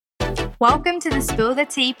Welcome to the Spill the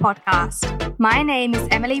Tea podcast. My name is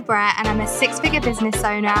Emily Brett and I'm a six-figure business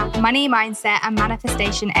owner, money mindset and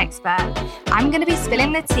manifestation expert. I'm going to be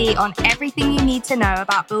spilling the tea on everything you need to know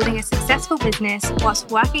about building a successful business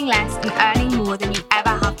whilst working less and earning more than you ever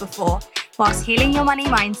have before, whilst healing your money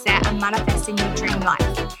mindset and manifesting your dream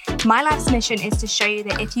life. My life's mission is to show you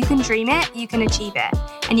that if you can dream it, you can achieve it,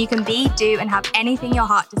 and you can be, do, and have anything your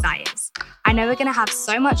heart desires. I know we're going to have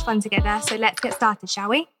so much fun together, so let's get started, shall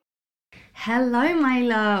we? Hello, my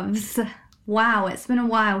loves. Wow, it's been a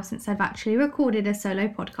while since I've actually recorded a solo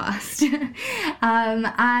podcast. And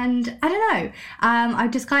I don't know,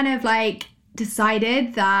 I've just kind of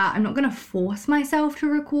decided that I'm not going to force myself to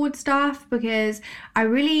record stuff because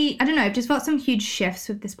I've just felt some huge shifts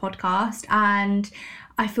with this podcast, and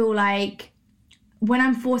I feel like when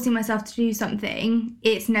I'm forcing myself to do something,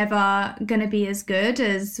 it's never going to be as good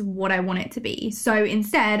as what I want it to be. So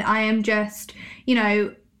instead, I am just,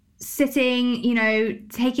 sitting,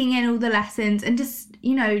 taking in all the lessons and just,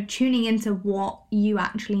 tuning into what you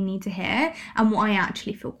actually need to hear and what I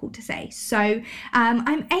actually feel called to say. So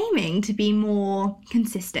I'm aiming to be more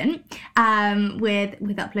consistent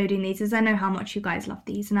with uploading these, as I know how much you guys love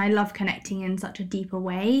these and I love connecting in such a deeper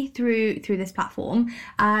way through this platform.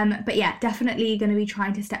 But yeah, definitely going to be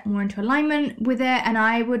trying to step more into alignment with it. And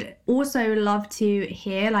I would also love to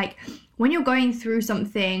hear when you're going through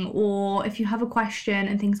something, or if you have a question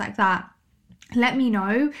and things like that, let me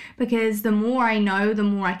know, because the more I know, the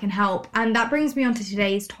more I can help. And that brings me on to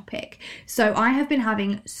today's topic. So I have been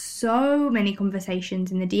having so many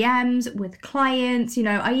conversations in the DMs with clients,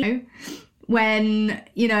 when,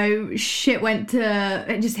 shit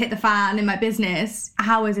just hit the fan in my business.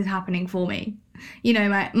 How is it happening for me?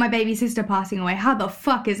 My baby sister passing away. How the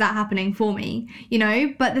fuck is that happening for me?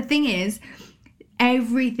 But the thing is,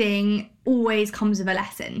 everything always comes with a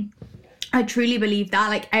lesson. I truly believe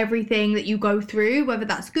that, everything that you go through, whether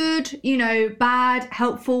that's good, bad,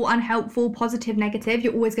 helpful, unhelpful, positive, negative,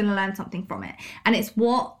 you're always going to learn something from it. And it's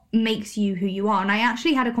what makes you who you are. And I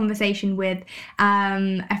actually had a conversation with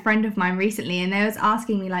a friend of mine recently, and they was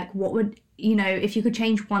asking me what would, if you could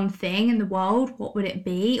change one thing in the world, what would it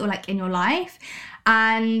be? Or in your life?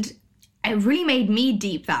 And it really made me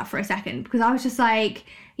deep that for a second, because I was just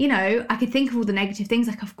I could think of all the negative things.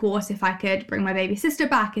 Of course, if I could bring my baby sister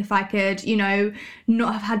back, if I could,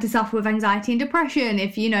 not have had to suffer with anxiety and depression,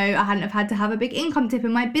 if, I hadn't have had to have a big income dip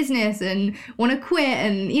in my business and want to quit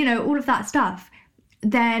and, all of that stuff,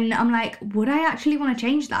 then I'm would I actually want to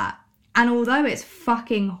change that? And although it's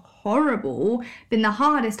fucking horrible, been the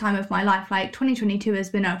hardest time of my life, 2022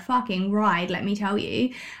 has been a fucking ride, let me tell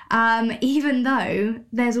you, even though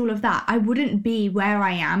there's all of that, I wouldn't be where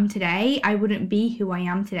I am today, I wouldn't be who I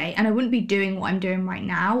am today, and I wouldn't be doing what I'm doing right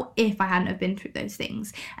now if I hadn't have been through those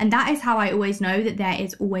things. And that is how I always know that there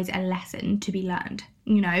is always a lesson to be learned.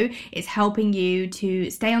 It's helping you to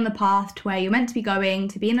stay on the path to where you're meant to be going,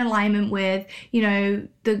 to be in alignment with,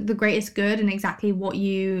 the greatest good and exactly what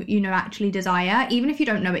you actually desire, even if you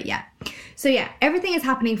don't know it yet. So yeah, everything is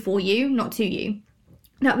happening for you, not to you.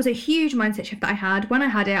 That was a huge mindset shift that I had. When I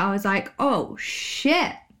had it, I was oh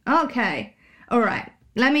shit, okay, all right.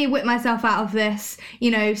 Let me whip myself out of this,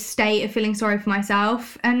 state of feeling sorry for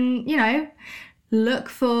myself and, look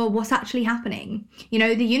for what's actually happening.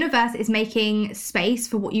 The universe is making space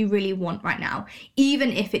for what you really want right now,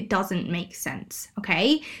 even if it doesn't make sense,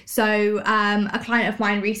 okay? So a client of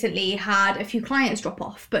mine recently had a few clients drop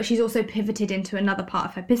off, but she's also pivoted into another part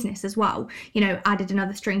of her business as well, added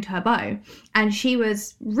another string to her bow. And she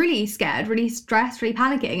was really scared, really stressed, really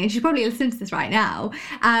panicking, and she's probably listening to this right now.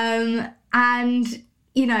 And,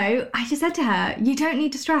 I just said to her, you don't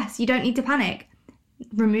need to stress, you don't need to panic.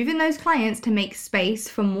 Removing those clients to make space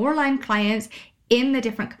for more aligned clients in the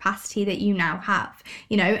different capacity that you now have,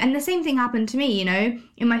 and the same thing happened to me,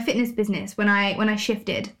 in my fitness business when I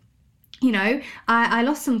shifted. I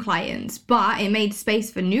lost some clients, but it made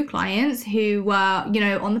space for new clients who were,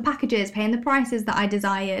 on the packages, paying the prices that I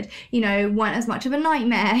desired, weren't as much of a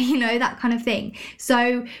nightmare, that kind of thing.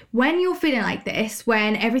 So when you're feeling like this,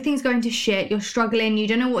 when everything's going to shit, you're struggling, you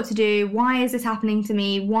don't know what to do, why is this happening to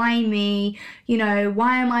me? Why me?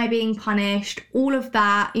 Why am I being punished? All of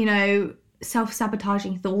that,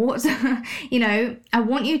 self-sabotaging thoughts, I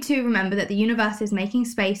want you to remember that the universe is making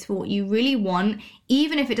space for what you really want,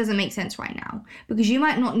 even if it doesn't make sense right now, because you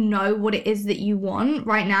might not know what it is that you want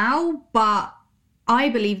right now, but I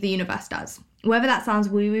believe the universe does. Whether that sounds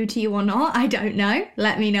woo-woo to you or not, I don't know.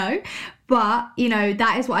 Let me know. But, you know,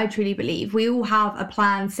 that is what I truly believe. We all have a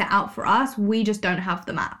plan set out for us. We just don't have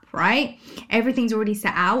the map, right? Everything's already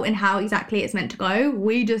set out and how exactly it's meant to go.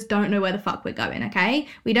 We just don't know where the fuck we're going, okay?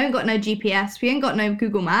 We don't got no GPS. We ain't got no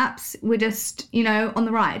Google Maps. We're just, you know, on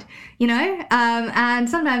the ride, you know? And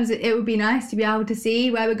sometimes it would be nice to be able to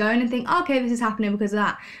see where we're going and think, oh, okay, this is happening because of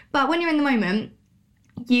that. But when you're in the moment,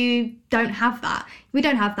 you don't have that. We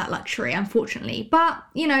don't have that luxury, unfortunately. But,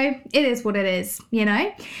 you know, it is what it is, you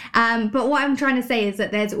know? But what I'm trying to say is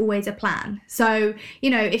that there's always a plan. So,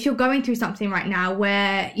 you know, if you're going through something right now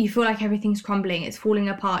where you feel like everything's crumbling, it's falling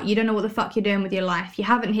apart, you don't know what the fuck you're doing with your life, you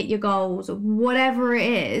haven't hit your goals, or whatever it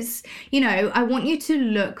is, you know, I want you to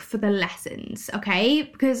look for the lessons, okay?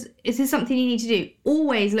 Because this is something you need to do.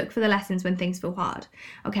 Always look for the lessons when things feel hard,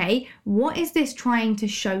 okay? What is this trying to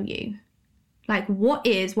show you? Like, what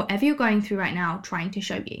is whatever you're going through right now trying to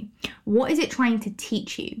show you? What is it trying to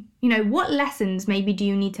teach you? You know, what lessons maybe do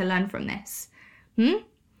you need to learn from this? You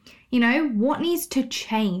know, what needs to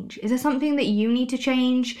change? Is there something that you need to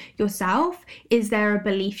change yourself? Is there a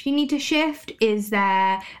belief you need to shift? Is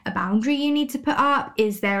there a boundary you need to put up?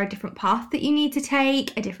 Is there a different path that you need to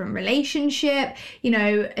take? A different relationship? You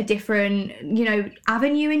know, a different, you know,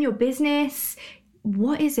 avenue in your business?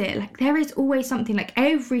 What is it? Like, there is always something. Like,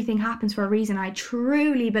 everything happens for a reason. I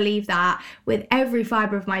truly believe that with every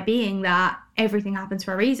fiber of my being, that everything happens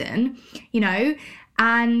for a reason, you know,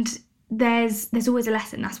 and there's always a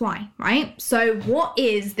lesson. That's why, right? So what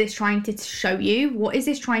is this trying to show you? What is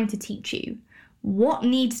this trying to teach you? What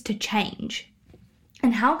needs to change?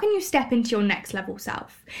 And how can you step into your next level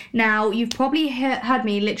self? Now, you've probably heard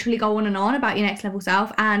me literally go on and on about your next level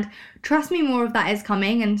self, and trust me, more of that is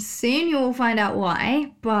coming, and soon you will find out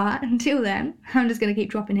why. But until then, I'm just going to keep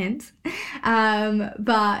dropping hints.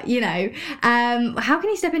 But, you know, how can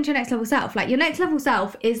you step into your next level self? Like, your next level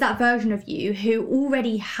self is that version of you who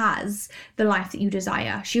already has the life that you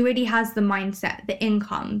desire. She already has the mindset, the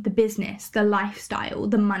income, the business, the lifestyle,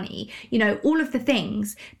 the money, you know, all of the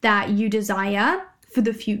things that you desire for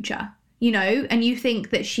the future, you know, and you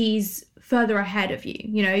think that she's further ahead of you,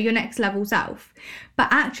 you know, your next level self. But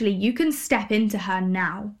actually, you can step into her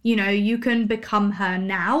now, you know, you can become her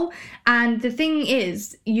now. And the thing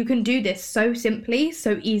is, you can do this so simply,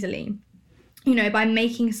 so easily, you know, by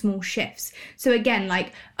making small shifts. So again,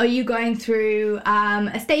 like, are you going through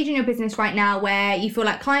a stage in your business right now where you feel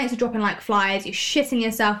like clients are dropping like flies, you're shitting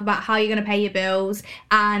yourself about how you're going to pay your bills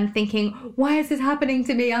and thinking, why is this happening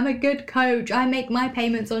to me? I'm a good coach. I make my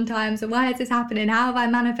payments on time. So why is this happening? How have I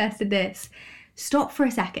manifested this? Stop for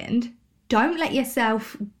a second. Don't let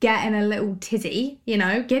yourself get in a little tizzy, you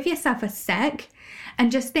know, give yourself a sec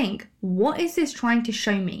and just think, what is this trying to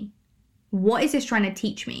show me? What is this trying to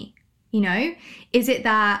teach me? You know, is it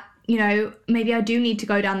that, you know, maybe I do need to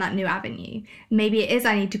go down that new avenue? Maybe it is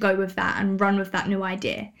I need to go with that and run with that new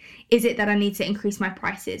idea. Is it that I need to increase my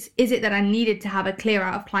prices? Is it that I needed to have a clear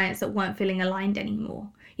out of clients that weren't feeling aligned anymore?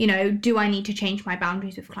 You know, do I need to change my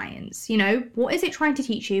boundaries with clients? You know, what is it trying to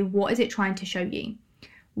teach you? What is it trying to show you?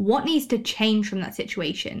 What needs to change from that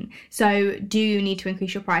situation? So do you need to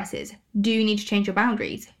increase your prices? Do you need to change your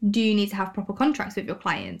boundaries? Do you need to have proper contracts with your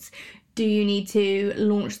clients? Do you need to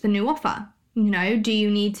launch the new offer? You know, do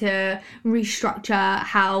you need to restructure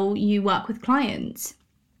how you work with clients?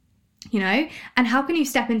 You know, and how can you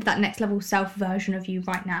step into that next level self version of you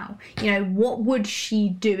right now? You know, what would she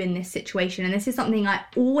do in this situation? And this is something I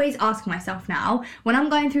always ask myself now when I'm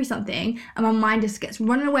going through something and my mind just gets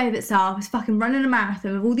running away with itself. It's fucking running a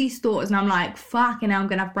marathon with all these thoughts and I'm like, fucking hell, I'm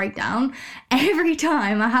gonna have a breakdown. Every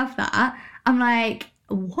time I have that, I'm like,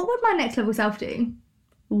 what would my next level self do?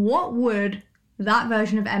 What would that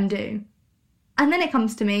version of M do? And then it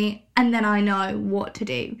comes to me and then I know what to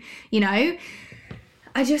do. You know,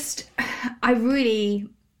 I really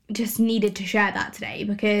just needed to share that today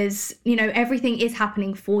because, you know, everything is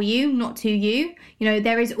happening for you, not to you. You know,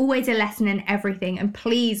 there is always a lesson in everything, and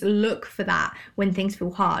please look for that when things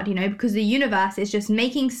feel hard, you know, because the universe is just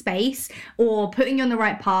making space or putting you on the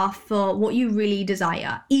right path for what you really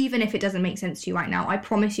desire, even if it doesn't make sense to you right now. I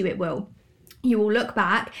promise you it will. You will look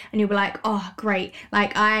back and you'll be like, oh, great.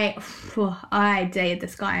 Like I dated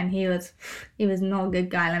this guy and he was not a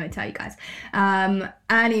good guy, let me tell you guys.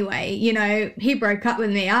 Anyway, you know, he broke up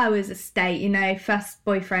with me. I was a state, you know, first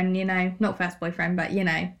boyfriend, you know, not first boyfriend, but, you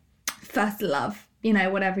know, first love, you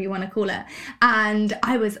know, whatever you want to call it. And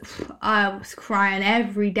I was crying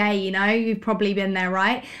every day, you know, you've probably been there,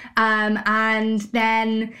 right? And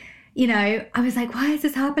then, you know, I was like, why is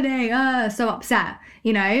this happening? So upset,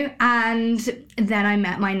 you know, and then I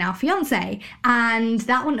met my now fiance, and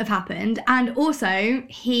that wouldn't have happened. And also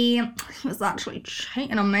he was actually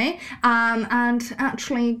cheating on me, and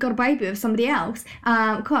actually got a baby with somebody else.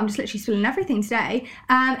 Cool, I'm just literally spilling everything today.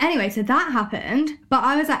 Anyway, so that happened, but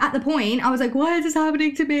I was like, at the point, I was like, why is this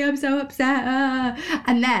happening to me? I'm so upset.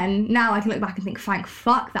 And then now I can look back and think, thank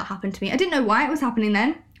fuck that happened to me. I didn't know why it was happening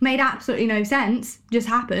then. Made absolutely no sense, just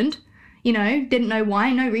happened, you know, didn't know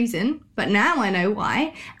why, no reason, but now I know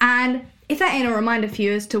why. And if that ain't a reminder for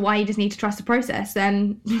you as to why you just need to trust the process,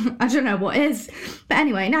 then I don't know what is. But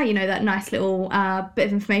anyway, now you know that nice little bit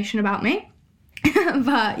of information about me.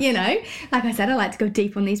 But, you know, like I said, I like to go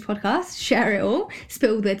deep on these podcasts, share it all,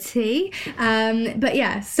 spill the tea. But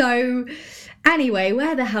yeah, so anyway,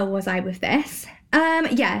 where the hell was I with this?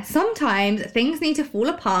 Yeah, sometimes things need to fall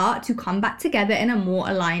apart to come back together in a more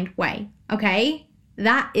aligned way, okay?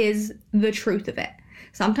 That is the truth of it.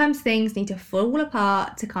 Sometimes things need to fall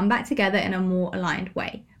apart to come back together in a more aligned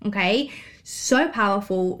way, okay? So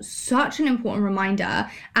powerful, such an important reminder,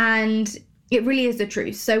 and it really is the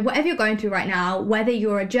truth. So whatever you're going through right now, whether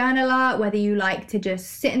you're a journaler, whether you like to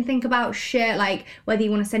just sit and think about shit, like whether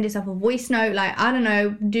you want to send yourself a voice note, like, I don't know,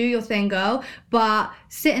 do your thing, girl, but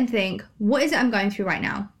sit and think, what is it I'm going through right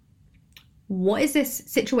now? What is this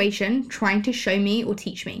situation trying to show me or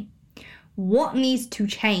teach me? What needs to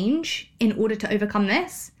change in order to overcome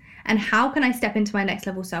this? And how can I step into my next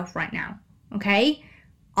level self right now? Okay?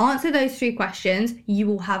 Answer those 3 questions. You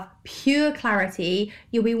will have pure clarity.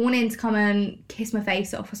 You'll be wanting to come and kiss my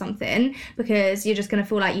face off or something, because you're just going to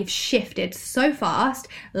feel like you've shifted so fast.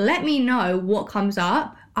 Let me know what comes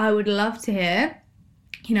up. I would love to hear,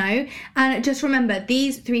 you know. And just remember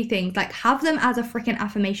these 3 things, like, have them as a freaking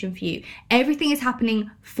affirmation for you. Everything is happening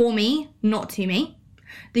for me, not to me.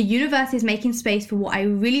 The universe is making space for what I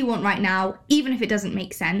really want right now, even if it doesn't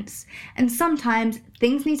make sense. And sometimes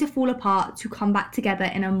things need to fall apart to come back together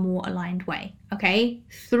in a more aligned way, okay?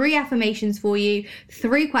 3 affirmations for you,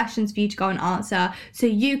 3 questions for you to go and answer, so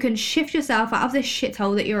you can shift yourself out of this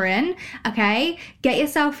shithole that you're in, okay? Get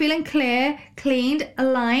yourself feeling clear, cleaned,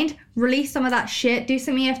 aligned, release some of that shit, do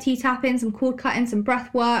some EFT tapping, some cord cutting, some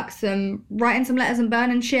breath work, some writing some letters and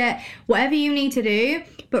burning shit, whatever you need to do,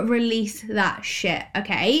 but release that shit,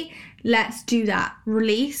 okay? Let's do that.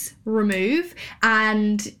 Release, remove,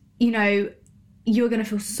 and, you know, you're going to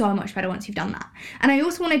feel so much better once you've done that. And I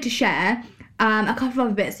also wanted to share a couple of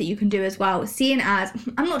other bits that you can do as well, seeing as,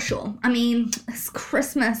 I'm not sure, I mean, it's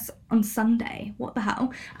Christmas on Sunday, what the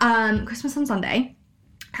hell, Christmas on Sunday,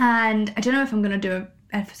 and I don't know if I'm going to do an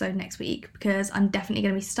episode next week, because I'm definitely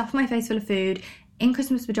going to be stuffing my face full of food, in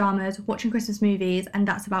Christmas pajamas, watching Christmas movies, and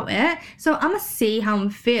that's about it. So I'm gonna see how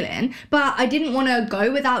I'm feeling, but I didn't want to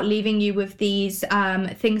go without leaving you with these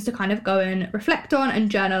things to kind of go and reflect on and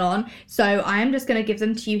journal on. So I am just gonna give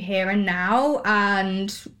them to you here and now,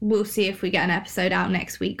 and we'll see if we get an episode out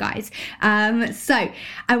next week, guys. So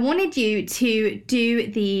I wanted you to do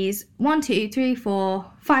these 1, 2, 3,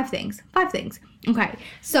 4, 5 things. 5 things. Okay,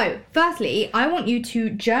 so firstly, I want you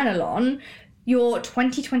to journal on your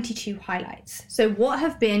 2022 highlights. So what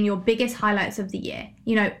have been your biggest highlights of the year?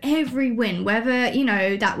 You know, every win, whether, you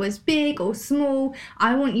know, that was big or small,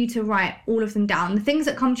 I want you to write all of them down. The things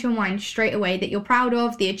that come to your mind straight away that you're proud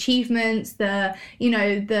of, the achievements, the, you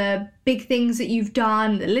know, the big things that you've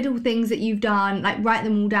done, the little things that you've done, like write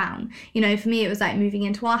them all down. You know, for me, it was like moving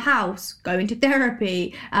into our house, going to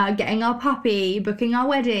therapy, getting our puppy, booking our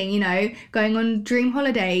wedding, you know, going on dream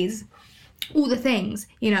holidays, all the things,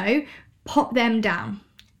 you know. Pop them down.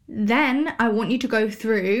 Then I want you to go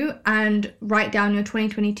through and write down your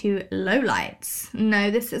 2022 lowlights.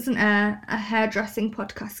 No, this isn't a hairdressing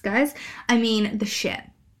podcast, guys. I mean the shit.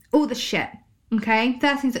 All the shit. Okay?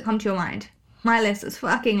 First things that come to your mind. My list is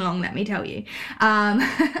fucking long, let me tell you.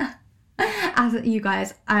 As you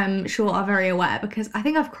guys, I'm sure, are very aware, because I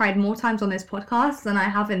think I've cried more times on this podcast than I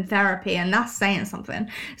have in therapy, and that's saying something.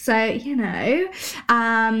 So, you know,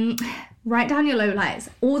 write down your lowlights,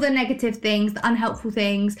 all the negative things, the unhelpful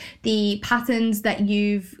things, the patterns that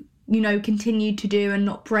you've, you know, continued to do and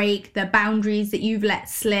not break, the boundaries that you've let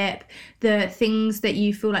slip, the things that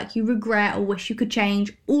you feel like you regret or wish you could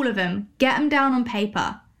change, all of them. Get them down on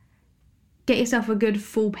paper. Get yourself a good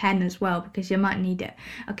full pen as well, because you might need it,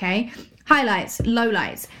 okay? Highlights,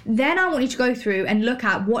 lowlights. Then I want you to go through and look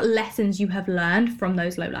at what lessons you have learned from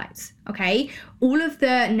those lowlights, okay? All of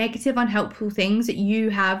the negative, unhelpful things that you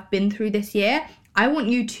have been through this year, I want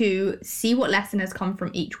you to see what lesson has come from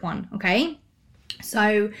each one, okay?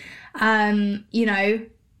 So, you know,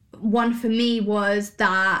 one for me was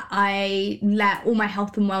that I let all my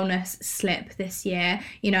health and wellness slip this year.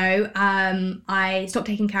 I stopped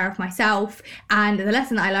taking care of myself, and the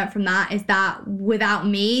lesson that I learned from that is that without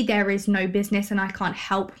me there is no business, and I can't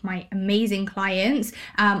help my amazing clients.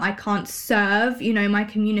 I can't serve my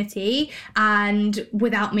community, and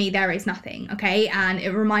without me there is nothing. Okay, and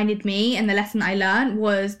it reminded me, and the lesson I learned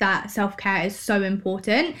was that self-care is so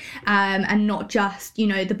important, and not just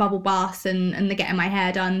the bubble baths and the getting my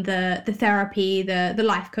hair done, the therapy, the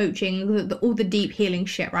life coaching, all the deep healing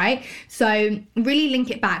shit, right? So really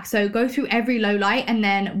link it back. So go through every low light and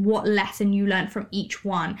then what lesson you learned from each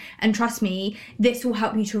one. And trust me, this will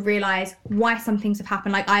help you to realize why some things have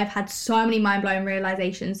happened. Like, I've had so many mind-blowing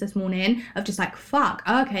realizations this morning of just like, fuck,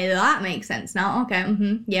 okay, that makes sense now.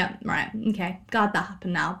 Okay, yeah, right, okay, God, that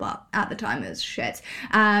happened now, but at the time it was shit.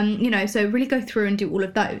 So really go through and do all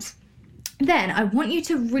of those. Then I want you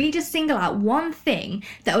to really just single out one thing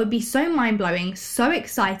that would be so mind-blowing, so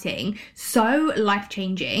exciting, so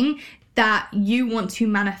life-changing that you want to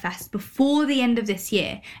manifest before the end of this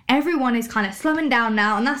year. Everyone is kind of slowing down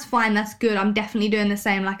now, and that's fine, that's good. I'm definitely doing the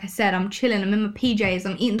same. Like I said, I'm chilling, I'm in my PJs,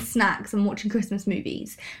 I'm eating snacks, I'm watching Christmas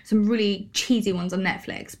movies, some really cheesy ones on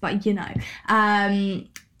Netflix, but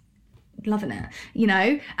loving it,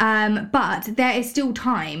 but there is still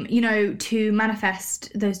time, to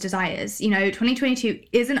manifest those desires. 2022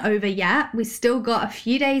 isn't over yet. We still got a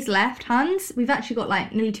few days left, Hans. We've actually got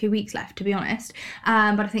like nearly 2 weeks left, to be honest.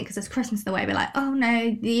 But I think because it's Christmas the way, we're like, oh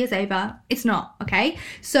no, the year's over. It's not, okay?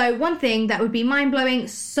 So one thing that would be mind-blowing,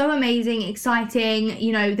 so amazing, exciting,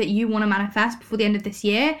 that you want to manifest before the end of this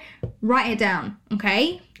year, write it down,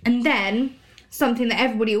 okay? And then something that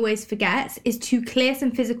everybody always forgets is to clear some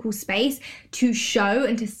physical space to show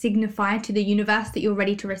and to signify to the universe that you're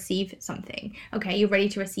ready to receive something. Okay, you're ready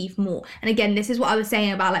to receive more. And again, this is what I was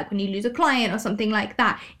saying about like when you lose a client or something like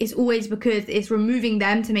that. It's always because it's removing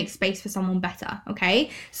them to make space for someone better.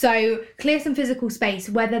 Okay, so clear some physical space,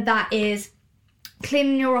 whether that is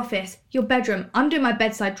cleaning your office, your bedroom. I'm doing my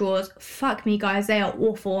bedside drawers. Fuck me, guys, they are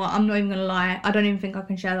awful. I'm not even gonna lie. I don't even think I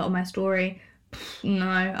can share that on my story. No,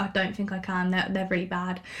 I don't think I can. They're really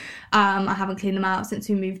bad. I haven't cleaned them out since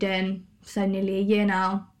we moved in, so nearly a year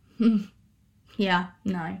now. Yeah,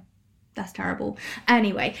 no, that's terrible.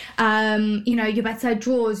 Anyway, your bedside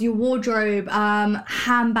drawers, your wardrobe,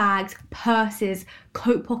 handbags, purses,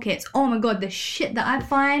 coat pockets. Oh my god, the shit that I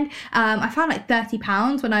found like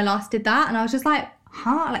 £30 when I last did that, and I was just like,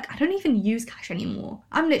 like, I don't even use cash anymore.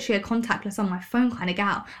 I'm literally a contactless on my phone kind of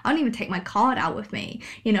gal. I don't even take my card out with me,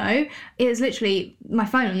 It's literally my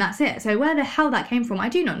phone and that's it. So where the hell that came from, I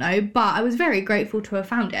do not know, but I was very grateful to have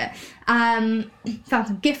found it. Found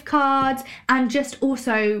some gift cards, and just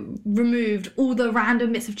also removed all the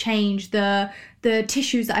random bits of change, the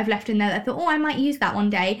tissues that I've left in there that I thought, I might use that one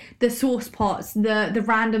day, the sauce pots, the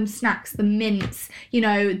random snacks, the mints,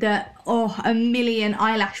 a million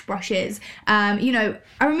eyelash brushes. I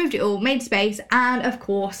removed it all, made space, and of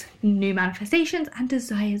course, new manifestations and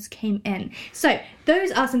desires came in. So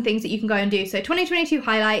those are some things that you can go and do. So 2022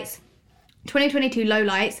 highlights, 2022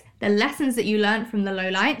 lowlights, the lessons that you learned from the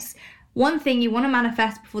lowlights, one thing you want to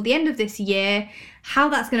manifest before the end of this year, how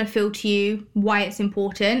that's going to feel to you, why it's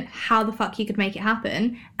important, how the fuck you could make it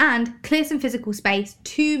happen, and clear some physical space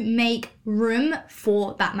to make room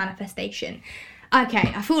for that manifestation.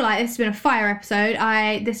 Okay, I feel like this has been a fire episode.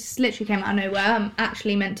 This literally came out of nowhere. I'm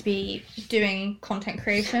actually meant to be doing content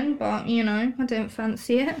creation, but I don't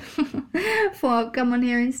fancy it. Thought I'd come on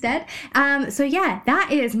here instead. So yeah,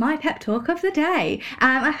 that is my pep talk of the day.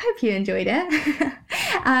 I hope you enjoyed it.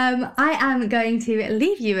 I am going to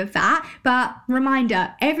leave you with that, but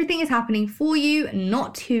reminder, everything is happening for you,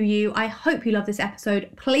 not to you. I hope you love this episode.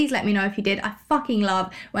 Please let me know if you did. I fucking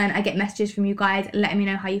love when I get messages from you guys letting me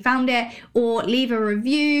know how you found it, or leave a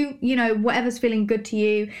review, whatever's feeling good to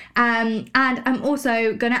you. And I'm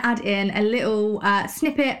also going to add in a little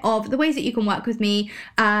snippet of the ways that you can work with me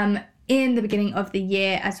in the beginning of the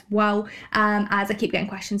year as well, as I keep getting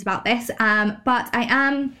questions about this. But I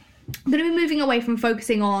am going to be moving away from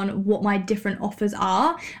focusing on what my different offers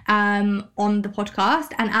are on the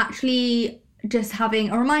podcast, and actually just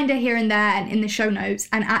having a reminder here and there and in the show notes,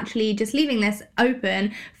 and actually just leaving this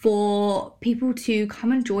open for people to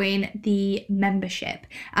come and join the membership,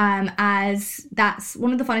 as that's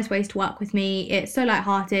one of the funnest ways to work with me. It's so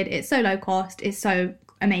lighthearted, it's so low cost, it's so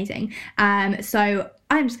amazing. So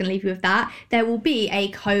I'm just going to leave you with that. There will be a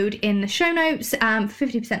code in the show notes for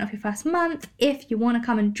 50% off your first month if you want to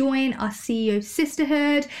come and join our CEO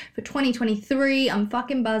Sisterhood for 2023. I'm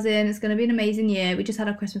fucking buzzing. It's going to be an amazing year. We just had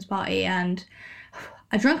our Christmas party and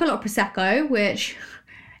I drank a lot of Prosecco, which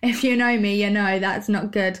If you know me, you know that's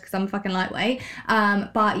not good because I'm fucking lightweight.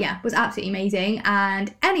 But yeah, it was absolutely amazing.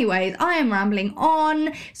 And anyways, I am rambling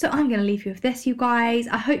on, so I'm going to leave you with this, you guys.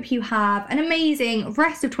 I hope you have an amazing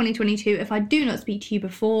rest of 2022 if I do not speak to you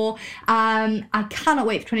before. I cannot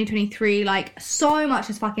wait for 2023. Like, so much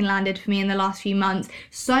has fucking landed for me in the last few months.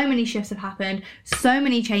 So many shifts have happened, so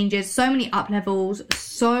many changes, so many up levels,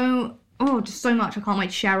 just so much. I can't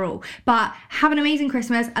wait to share all. But have an amazing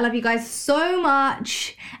Christmas. I love you guys so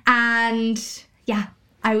much. And yeah,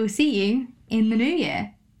 I will see you in the new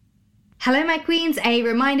year. Hello, my queens. A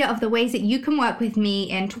reminder of the ways that you can work with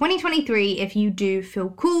me in 2023 if you do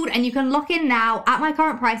feel called, and you can lock in now at my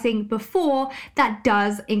current pricing before that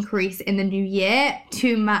does increase in the new year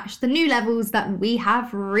to match the new levels that we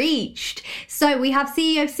have reached. So we have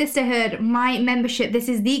CEO Sisterhood, my membership. This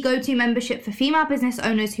is the go-to membership for female business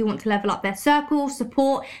owners who want to level up their circle,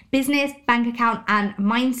 support, business, bank account, and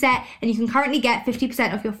mindset. And you can currently get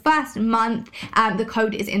 50% off your first month. The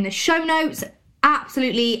code is in the show notes.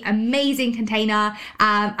 Absolutely amazing container,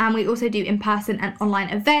 and we also do in-person and online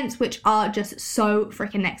events, which are just so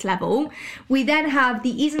freaking next level. We then have the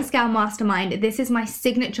Ease and Scale Mastermind. This is my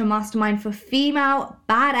signature mastermind for female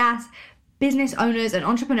badass business owners and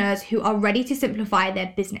entrepreneurs who are ready to simplify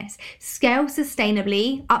their business, scale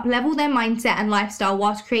sustainably, up-level their mindset and lifestyle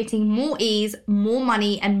whilst creating more ease, more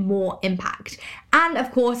money, and more impact. And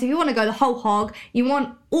of course, if you want to go the whole hog, you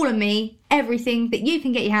want all of me, everything that you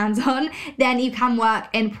can get your hands on, then you can work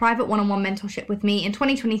in private one-on-one mentorship with me in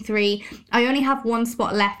 2023. I only have one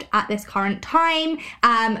spot left at this current time.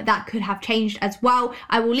 That could have changed as well.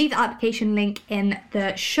 I will leave the application link in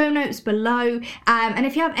the show notes below. And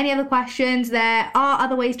if you have any other questions, there are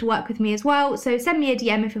other ways to work with me as well. So send me a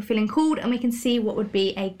DM if you're feeling called and we can see what would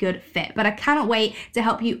be a good fit. But I cannot wait to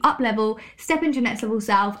help you up level, step into your next level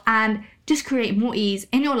self, and just create more ease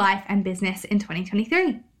in your life and business in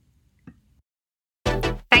 2023.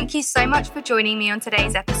 Thank you so much for joining me on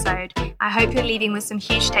today's episode. I hope you're leaving with some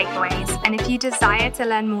huge takeaways. And if you desire to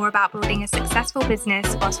learn more about building a successful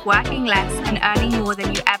business whilst working less and earning more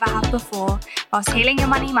than you ever have before, whilst healing your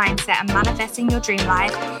money mindset and manifesting your dream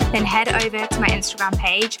life, then head over to my Instagram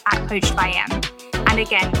page at Coached by Em. And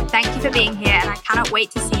again, thank you for being here, and I cannot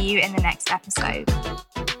wait to see you in the next episode.